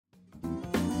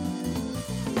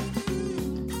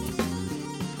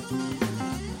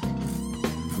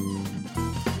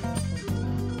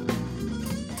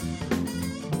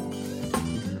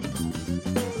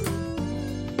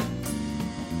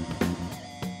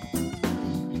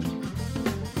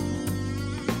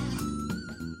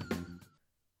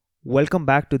Welcome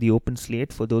back to the Open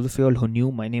Slate. For those of you all who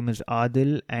new, my name is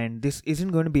Adil, and this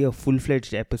isn't going to be a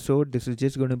full-fledged episode. This is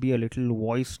just going to be a little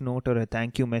voice note or a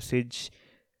thank you message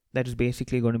that is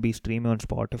basically going to be streaming on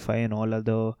Spotify and all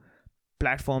other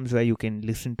platforms where you can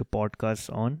listen to podcasts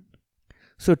on.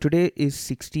 So today is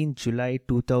 16th July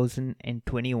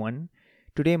 2021.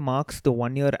 Today marks the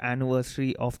 1 year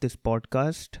anniversary of this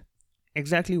podcast.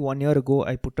 Exactly 1 year ago,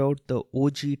 I put out the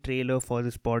OG trailer for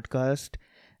this podcast,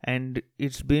 and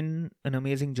it's been an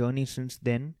amazing journey since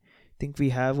then. I think we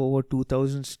have over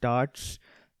 2000 starts,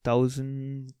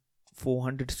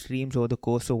 1400 streams over the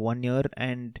course of 1 year.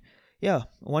 And yeah,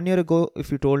 1 year ago,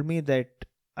 if you told me that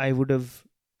I would have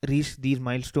reached these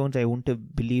milestones, I wouldn't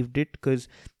have believed it, because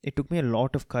it took me a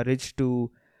lot of courage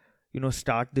to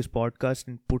start this podcast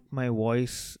and put my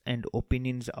voice and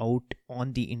opinions out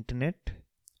on the internet.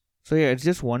 So yeah, it's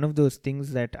just one of those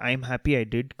things that I'm happy I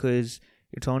did, because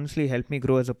it's honestly helped me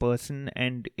grow as a person,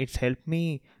 and it's helped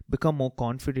me become more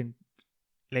confident.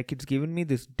 Like, it's given me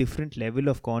this different level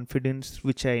of confidence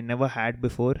which I never had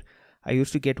before. I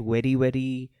used to get very,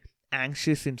 very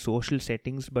anxious in social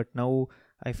settings, but now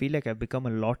I feel like I've become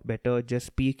a lot better just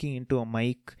speaking into a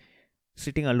mic,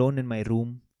 sitting alone in my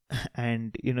room,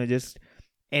 and just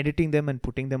editing them and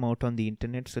putting them out on the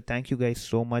internet. So thank you guys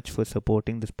so much for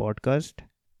supporting this podcast.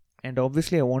 And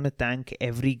obviously, I want to thank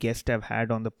every guest I've had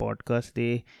on the podcast.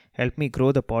 They helped me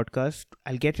grow the podcast.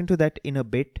 I'll get into that in a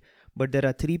bit, but there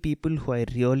are three people who I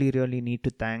really, really need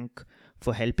to thank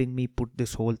for helping me put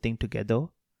this whole thing together.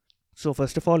 So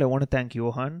first of all, I want to thank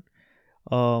Johan.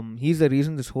 He's the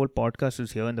reason this whole podcast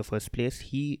is here in the first place.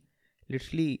 He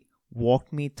literally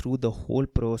walked me through the whole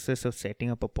process of setting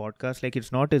up a podcast. Like,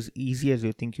 it's not as easy as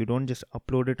you think. You don't just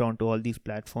upload it onto all these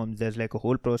platforms. There's like a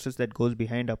whole process that goes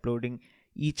behind uploading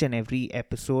each and every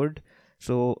episode.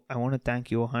 So I want to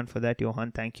thank Johan for that.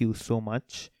 Johan, thank you so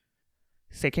much.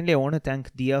 Secondly, I want to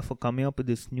thank Dia for coming up with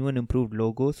this new and improved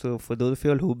logo. So for those of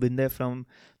you all who've been there from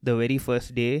the very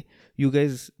first day, you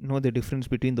guys know the difference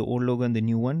between the old logo and the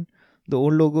new one. The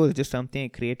old logo is just something I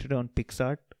created on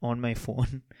PixArt on my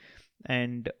phone,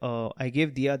 and I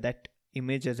gave Dia that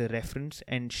image as a reference,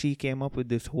 and she came up with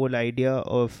this whole idea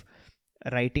of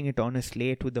writing it on a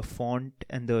slate with the font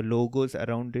and the logos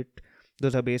around it.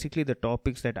 Those are basically the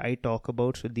topics that I talk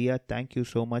about. So Dia, thank you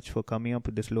so much for coming up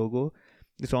with this logo.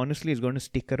 This honestly is going to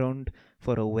stick around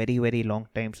for a very, very long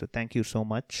time. So thank you so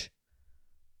much.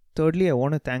 Thirdly, I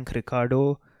want to thank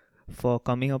Ricardo for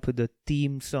coming up with the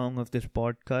theme song of this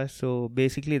podcast. So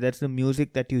basically, that's the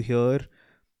music that you hear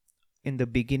in the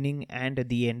beginning and at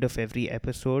the end of every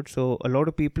episode. So a lot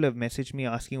of people have messaged me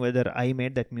asking whether I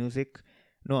made that music.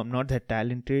 No, I'm not that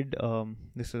talented.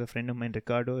 This is a friend of mine,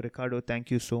 Ricardo. Ricardo,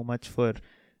 thank you so much for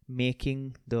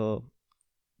making the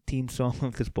theme song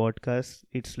of this podcast.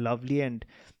 It's lovely, and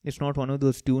it's not one of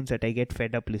those tunes that I get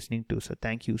fed up listening to. So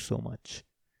thank you so much.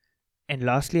 And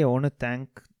lastly, I want to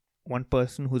thank one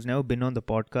person who's never been on the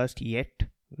podcast yet.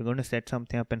 We're going to set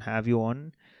something up and have you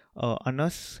on.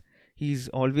 Anas. He's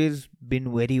always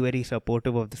been very, very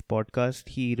supportive of this podcast.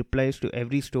 He replies to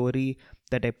every story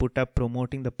that I put up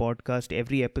promoting the podcast.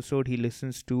 Every episode he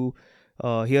listens to.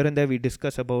 Here and there we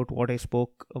discuss about what I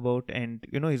spoke about. And,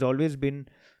 he's always been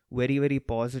very, very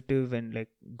positive and like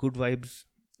good vibes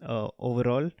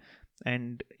overall.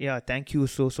 And yeah, thank you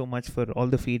so, so much for all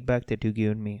the feedback that you've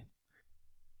given me.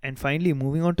 And finally,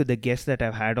 moving on to the guests that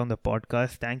I've had on the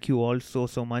podcast. Thank you all so,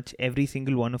 so much. Every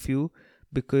single one of you.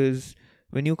 Because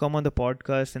when you come on the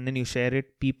podcast and then you share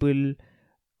it, people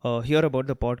hear about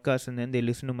the podcast and then they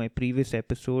listen to my previous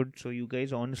episode. So you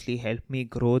guys honestly helped me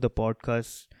grow the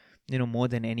podcast, more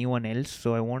than anyone else.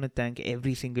 So I want to thank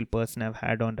every single person I've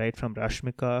had on, right from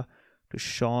Rashmika to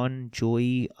Sean,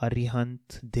 Joey,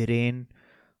 Arihant, Dhiren,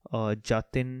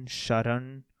 Jatin,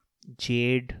 Sharan,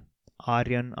 Jade,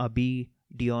 Aryan, Abhi,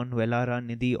 Dion, Velara,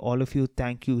 Nidhi, all of you,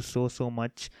 thank you so, so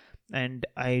much. And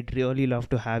I'd really love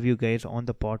to have you guys on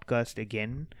the podcast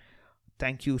again.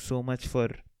 Thank you so much for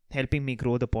helping me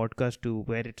grow the podcast to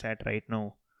where it's at right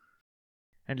now.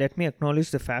 And let me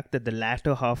acknowledge the fact that the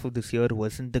latter half of this year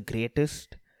wasn't the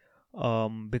greatest,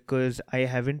 because I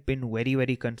haven't been very,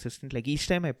 very consistent. Like, each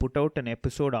time I put out an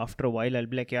episode, after a while I'll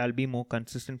be like, yeah, I'll be more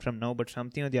consistent from now, but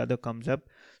something or the other comes up.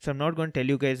 So I'm not going to tell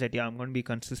you guys that, yeah, I'm going to be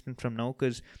consistent from now,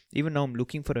 because even now I'm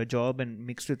looking for a job, and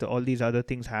mixed with all these other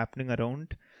things happening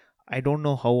around, I don't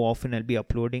know how often I'll be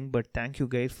uploading. But thank you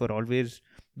guys for always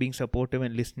being supportive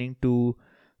and listening to,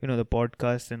 the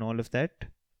podcast and all of that.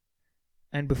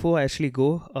 And before I actually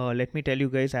go, let me tell you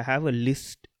guys, I have a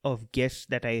list of guests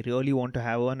that I really want to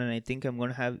have on, and I think I'm going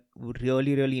to have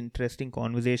really, really interesting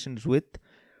conversations with.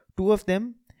 Two of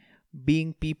them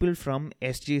being people from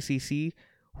SJCC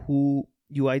who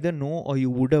you either know or you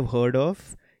would have heard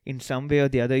of. In some way or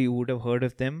the other, you would have heard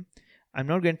of them. I'm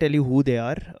not going to tell you who they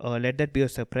are. Let that be a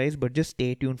surprise, but just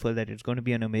stay tuned for that. It's going to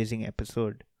be an amazing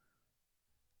episode.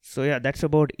 So yeah, that's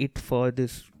about it for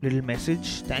this little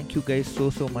message. Thank you guys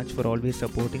so much for always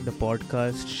supporting the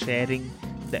podcast, sharing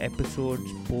the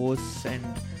episodes, posts and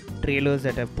trailers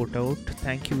that I've put out.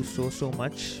 Thank you so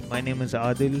much. My name is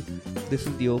Adil. This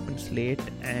is the Open Slate,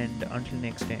 and until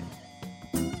next time.